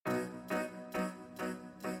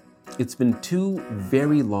It's been 2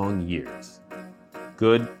 very long years.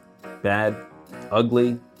 Good, bad,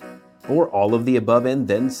 ugly, or all of the above and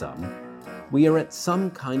then some. We are at some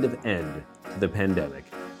kind of end to the pandemic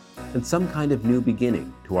and some kind of new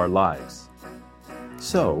beginning to our lives.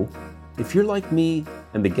 So, if you're like me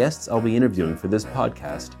and the guests I'll be interviewing for this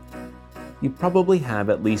podcast, you probably have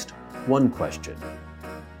at least one question.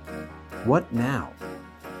 What now?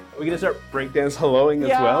 Are we going to start breakdance helloing as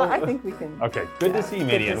well? Yeah, I think we can. Okay, good to see you,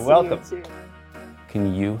 Midian. Good to Welcome. see you too.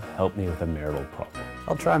 Can you help me with a marital problem?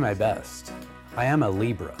 I'll try my best. I am a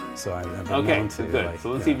Libra, so I've been known to. Good.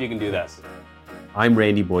 So let's see if you can do that. I'm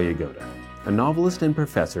Randy Boyagoda, a novelist and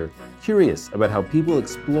professor curious about how people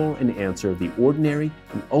explore and answer the ordinary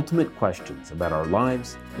and ultimate questions about our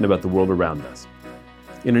lives and about the world around us.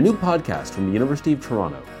 In a new podcast from the University of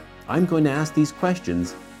Toronto, I'm going to ask these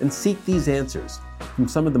questions and seek these answers from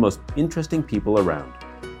some of the most interesting people around.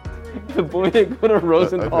 The Boyagoda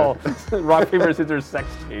Rosenthal rock, paper, scissors sex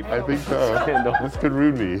tape. I think so. This could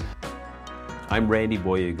ruin me. I'm Randy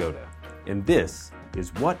Boyagoda, and this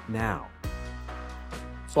is What Now?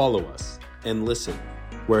 Follow us and listen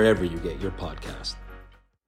wherever you get your podcasts.